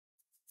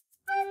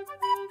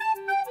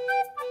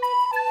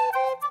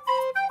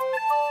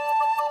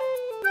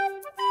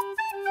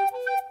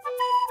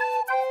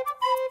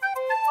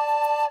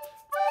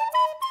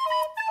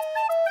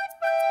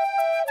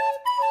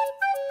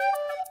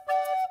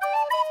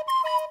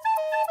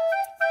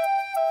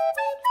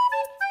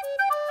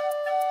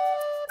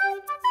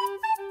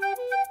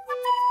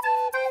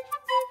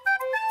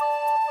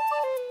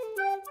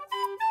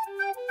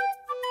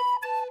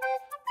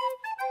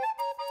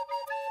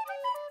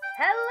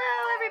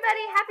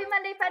everybody, happy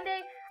Monday Fun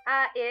Day.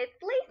 It's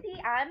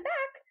Lacie. I'm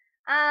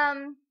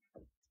back.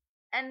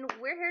 And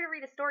we're here to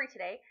read a story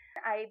today.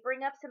 I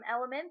bring up some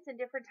elements and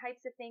different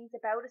types of things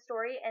about a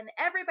story, and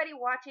everybody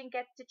watching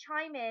gets to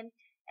chime in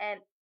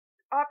and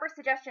offer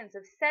suggestions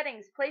of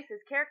settings, places,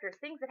 characters,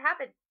 things that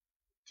happen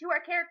to our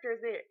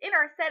characters in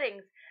our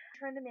settings.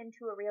 Turn them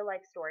into a real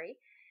life story.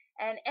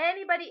 And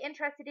anybody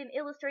interested in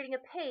illustrating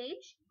a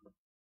page,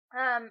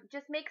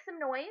 just make some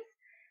noise.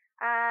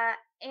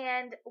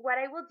 And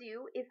what I will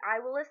do is I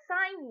will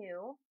assign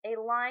you a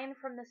line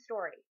from the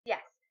story.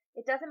 Yes,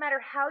 it doesn't matter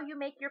how you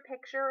make your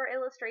picture or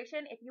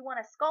illustration. If you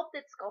want to sculpt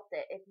it, sculpt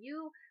it. If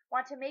you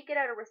want to make it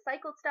out of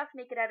recycled stuff,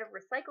 make it out of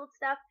recycled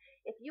stuff.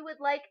 If you would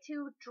like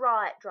to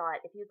draw it, draw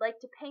it. If you'd like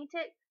to paint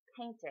it,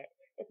 paint it.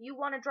 If you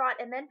want to draw it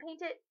and then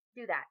paint it,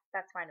 do that.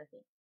 That's fine with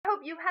me. I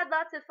hope you had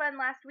lots of fun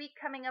last week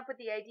coming up with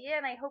the idea,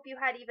 and I hope you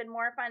had even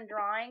more fun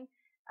drawing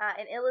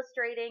and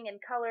illustrating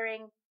and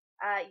coloring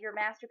your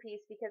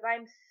masterpiece, because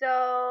I'm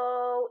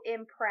so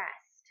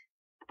impressed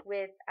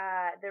with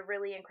the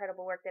really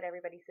incredible work that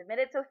everybody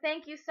submitted. So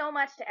thank you so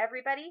much to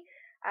everybody.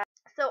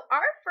 So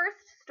our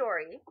first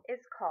story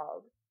is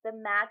called The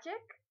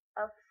Magic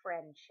of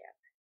Friendship.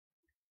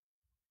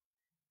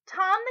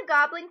 Tom the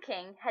Goblin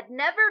King had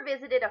never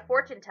visited a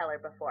fortune teller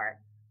before,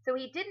 so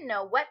he didn't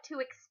know what to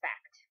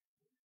expect.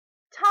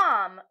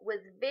 Tom was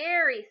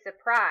very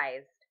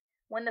surprised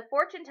when the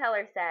fortune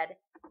teller said,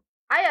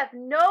 "I have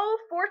no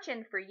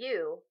fortune for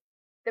you.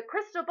 The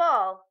crystal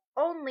ball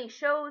only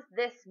shows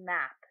this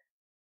map."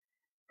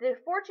 The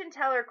fortune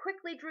teller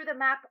quickly drew the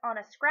map on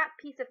a scrap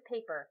piece of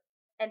paper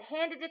and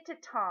handed it to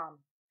Tom,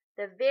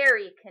 the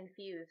very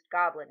confused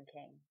Goblin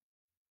King.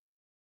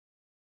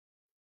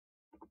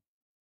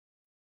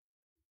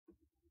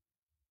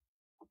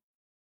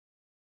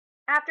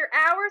 After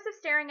hours of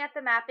staring at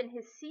the map in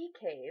his sea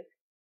cave,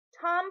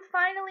 Tom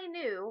finally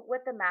knew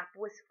what the map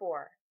was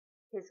for: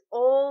 his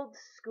old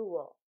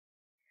school,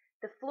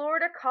 the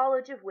Florida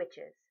College of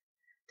Witches.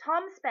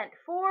 Tom spent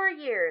 4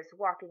 years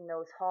walking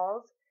those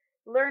halls,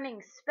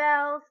 learning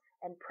spells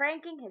and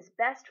pranking his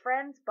best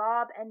friends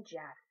Bob and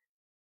Jeff.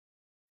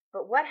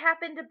 But what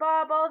happened to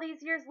Bob all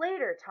these years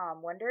later,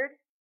 Tom wondered.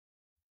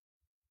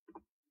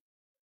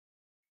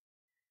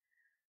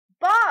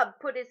 Bob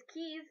put his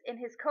keys in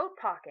his coat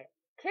pocket,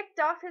 kicked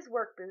off his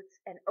work boots,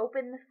 and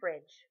opened the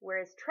fridge, where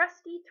his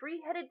trusty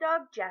three-headed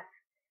dog Jeff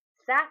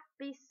sat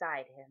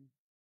beside him.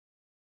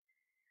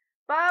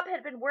 Bob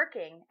had been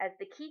working as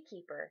the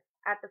keykeeper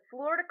at the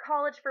Florida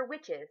College for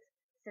Witches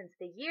since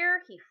the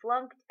year he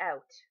flunked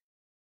out.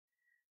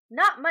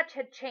 Not much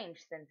had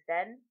changed since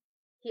then.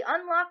 He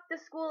unlocked the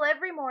school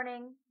every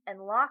morning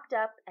and locked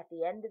up at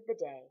the end of the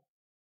day.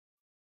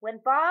 When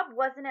Bob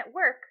wasn't at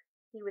work,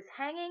 he was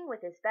hanging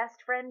with his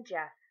best friend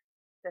Jeff,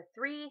 the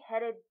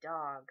three-headed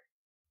dog.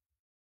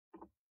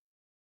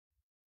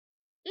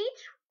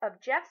 Each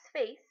of Jeff's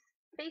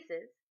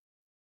faces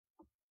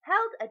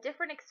held a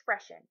different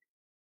expression.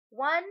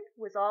 One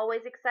was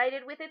always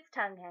excited with its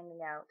tongue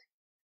hanging out.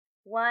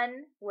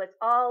 One was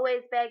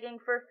always begging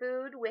for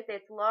food with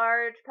its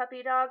large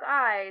puppy dog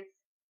eyes.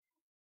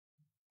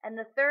 And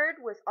the third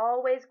was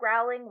always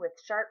growling with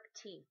sharp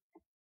teeth.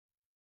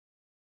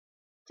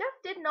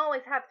 Jeff didn't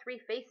always have 3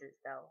 faces,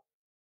 though.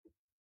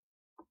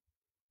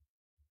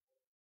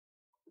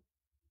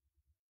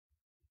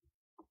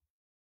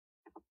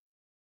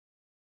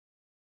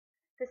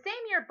 The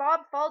same year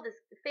Bob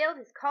failed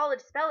his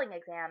college spelling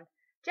exam,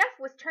 Jeff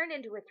was turned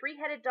into a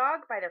 3-headed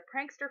dog by their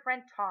prankster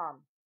friend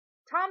Tom.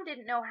 Tom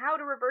didn't know how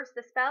to reverse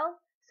the spell,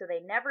 so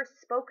they never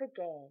spoke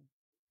again.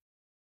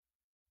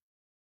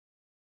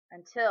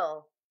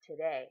 Until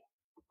today.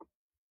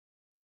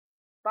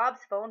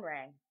 Bob's phone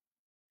rang.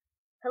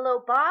 "Hello,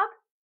 Bob?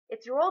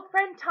 It's your old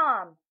friend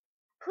Tom.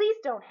 Please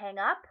don't hang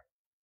up."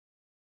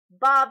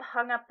 Bob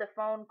hung up the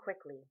phone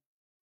quickly.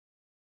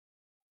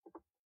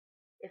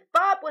 If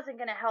Bob wasn't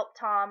going to help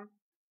Tom,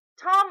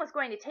 Tom was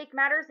going to take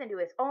matters into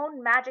his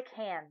own magic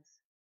hands.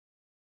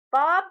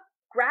 Bob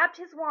grabbed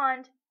his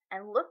wand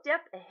and looked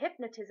up a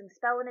hypnotism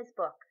spell in his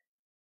book.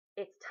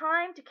 It's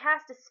time to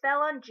cast a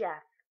spell on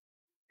Jeff,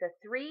 the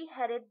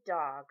three-headed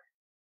dog.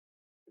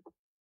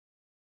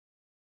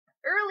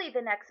 Early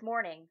the next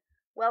morning,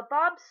 while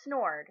Bob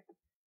snored,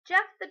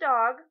 Jeff the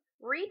dog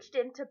reached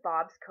into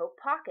Bob's coat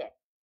pocket.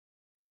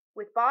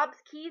 With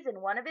Bob's keys in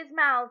one of his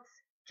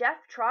mouths,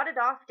 Jeff trotted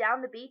off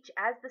down the beach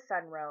as the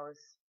sun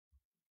rose.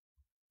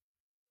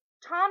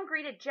 Tom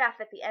greeted Jeff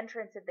at the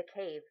entrance of the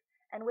cave,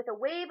 and with a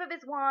wave of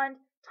his wand,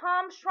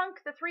 Tom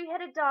shrunk the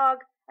three-headed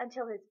dog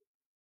until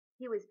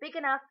he was big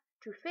enough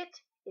to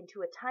fit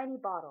into a tiny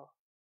bottle.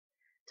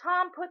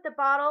 Tom put the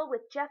bottle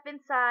with Jeff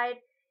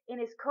inside in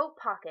his coat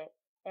pocket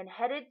and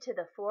headed to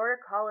the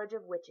Florida College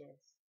of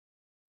Witches.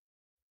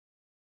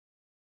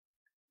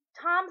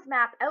 Tom's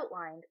map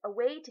outlined a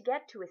way to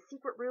get to a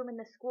secret room in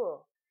the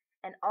school,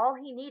 and all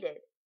he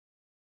needed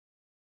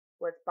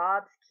was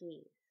Bob's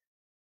keys.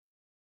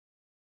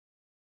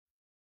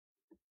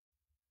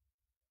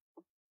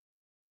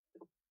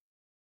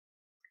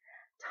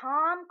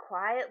 Tom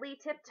quietly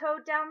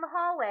tiptoed down the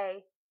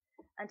hallway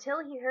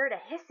until he heard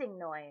a hissing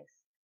noise.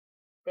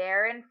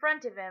 There in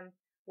front of him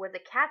was a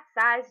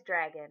cat-sized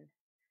dragon.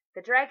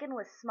 The dragon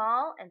was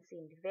small and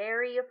seemed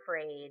very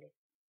afraid.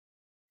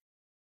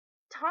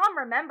 Tom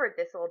remembered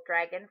this old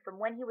dragon from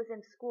when he was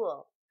in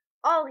school.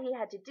 All he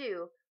had to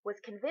do was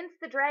convince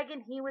the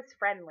dragon he was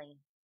friendly.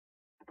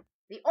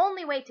 The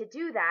only way to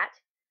do that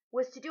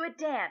was to do a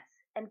dance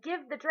and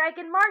give the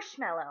dragon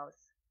marshmallows.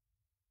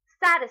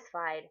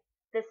 Satisfied,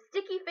 the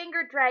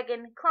sticky-fingered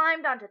dragon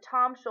climbed onto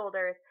Tom's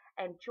shoulders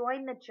and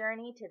joined the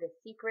journey to the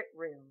secret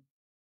room.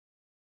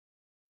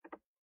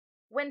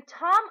 When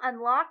Tom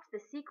unlocked the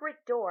secret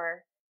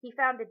door, he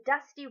found a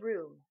dusty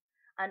room,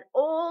 an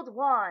old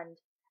wand,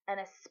 and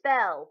a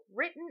spell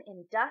written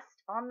in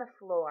dust on the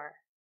floor.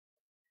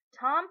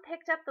 Tom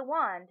picked up the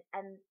wand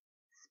and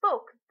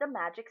spoke the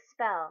magic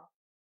spell.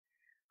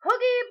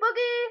 Hoogie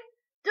boogie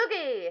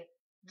doogie,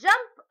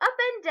 jump up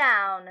and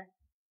down,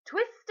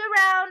 twist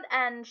around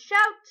and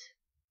shout,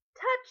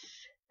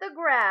 touch the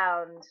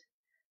ground.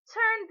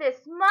 Turn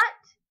this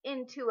mutt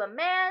into a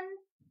man,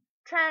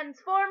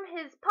 transform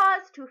his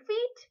paws to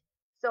feet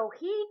so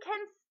he can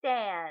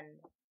stand.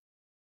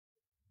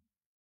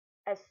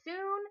 As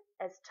soon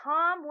as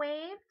Tom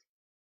waved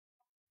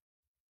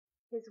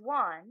his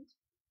wand,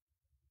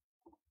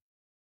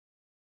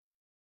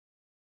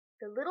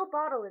 the little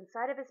bottle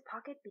inside of his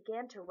pocket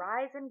began to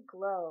rise and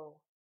glow.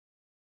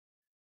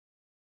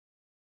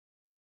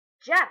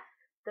 Jeff,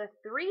 the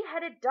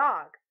three-headed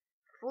dog,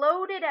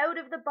 floated out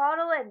of the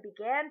bottle and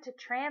began to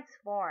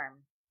transform.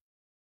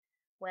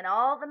 When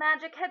all the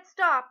magic had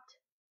stopped,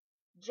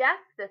 Jeff,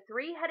 the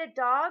three-headed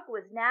dog,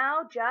 was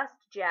now just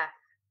Jeff,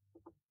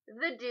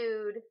 the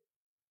dude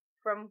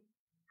from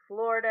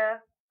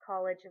Florida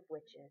College of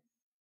Witches.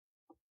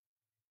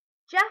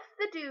 Jeff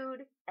the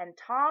dude and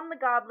Tom the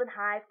goblin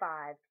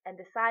high-fived and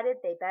decided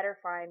they better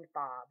find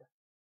Bob.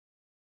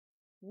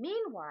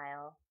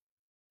 Meanwhile,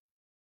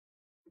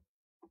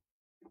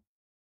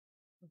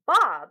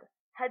 Bob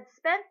had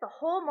spent the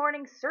whole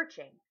morning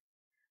searching.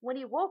 When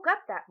he woke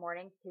up that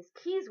morning, his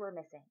keys were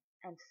missing,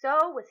 and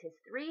so was his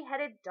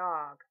three-headed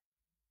dog.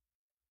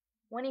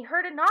 When he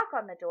heard a knock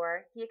on the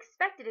door, he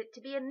expected it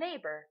to be a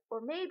neighbor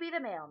or maybe the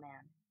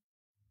mailman.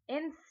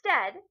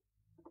 Instead,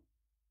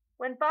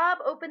 when Bob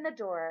opened the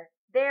door,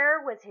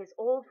 there was his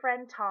old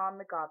friend Tom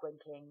the Goblin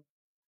King,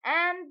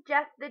 and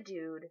Jeff the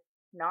dude,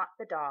 not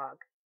the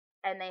dog,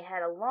 and they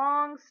had a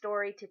long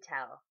story to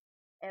tell.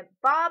 And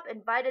Bob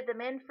invited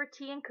them in for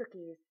tea and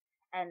cookies,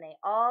 and they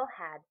all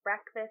had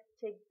breakfast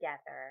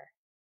together.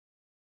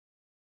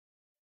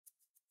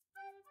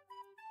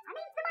 I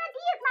need some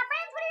ideas, my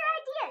friends. What are your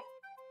ideas?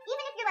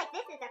 Even if you're like,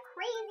 this is a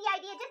crazy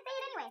idea, just say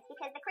it anyways,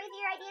 because the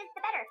crazier ideas,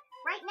 the better.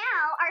 Right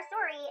now, our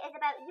story is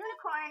about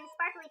Unicorn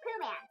Sparkly Poo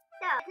Man.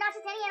 So, it's not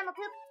just any animal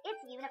poop,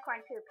 it's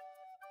unicorn poop.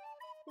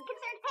 You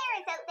concerned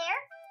parents out there,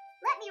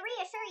 let me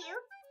reassure you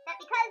that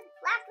because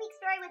last week's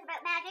story was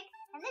about magic,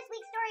 and this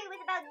week's story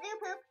was about zoo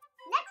poop,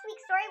 next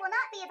week's story will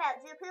not be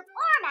about zoo poop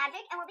or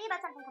magic, and will be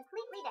about something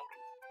completely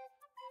different.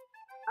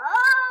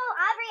 Oh,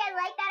 Aubrey, I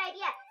like that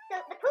idea.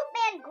 So, the poop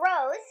man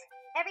grows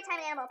every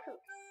time an animal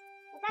poops.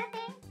 Is that a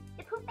thing?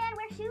 Did Poop Man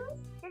wear shoes?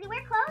 Does he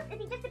wear clothes? Is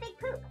he just a big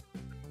poop?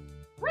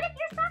 What if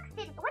your socks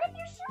didn't? What if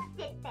your shoes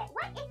didn't fit?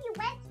 What if you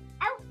went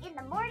out in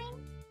the morning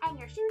and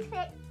your shoes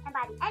fit, and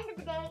by the end of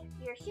the day,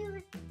 your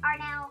shoes are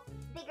now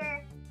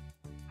bigger?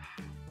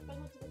 They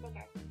need to be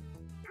bigger.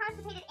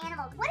 Constipated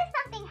animals. What is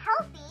something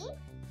healthy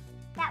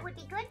that would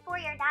be good for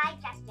your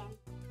digestion?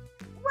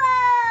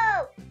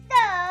 Whoa!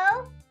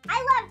 So, I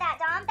love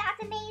that, Dom.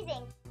 That's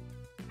amazing.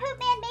 Poop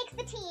Man makes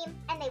the team,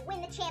 and they win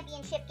the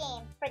championship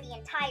game for the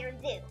entire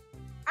zoo.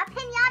 A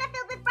piñata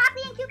filled with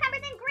broccoli and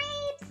cucumbers and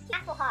grapes!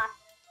 Hasselhoff.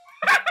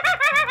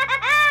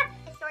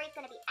 This story is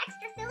going to be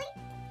extra silly,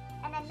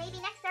 and then maybe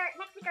next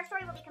week our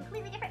story will be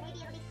completely different. Maybe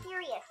it'll be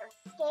serious or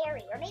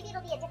scary, or maybe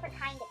it'll be a different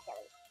kind of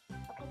silly.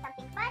 Okay,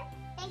 something fun.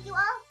 Thank you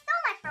all so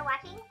much for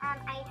watching.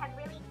 I have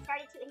really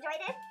started to enjoy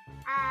this.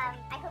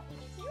 I hope you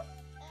do too.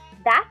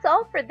 That's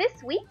all for this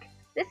week.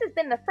 This has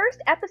been the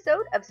first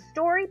episode of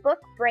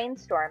Storybook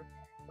Brainstorm.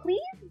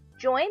 Please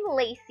join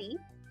Lacie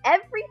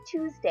every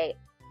Tuesday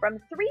from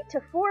 3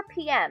 to 4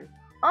 p.m.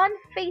 on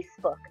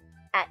Facebook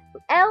at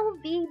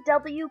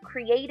LVW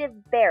Creative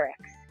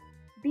Barracks.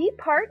 Be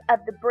part of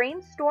the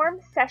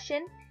brainstorm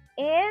session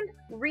and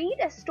read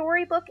a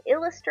storybook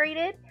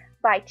illustrated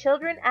by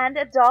children and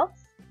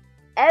adults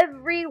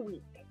every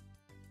week.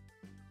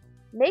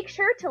 Make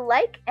sure to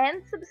like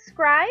and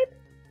subscribe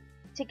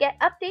to get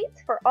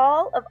updates for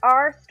all of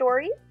our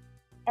stories,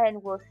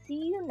 and we'll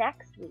see you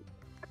next week.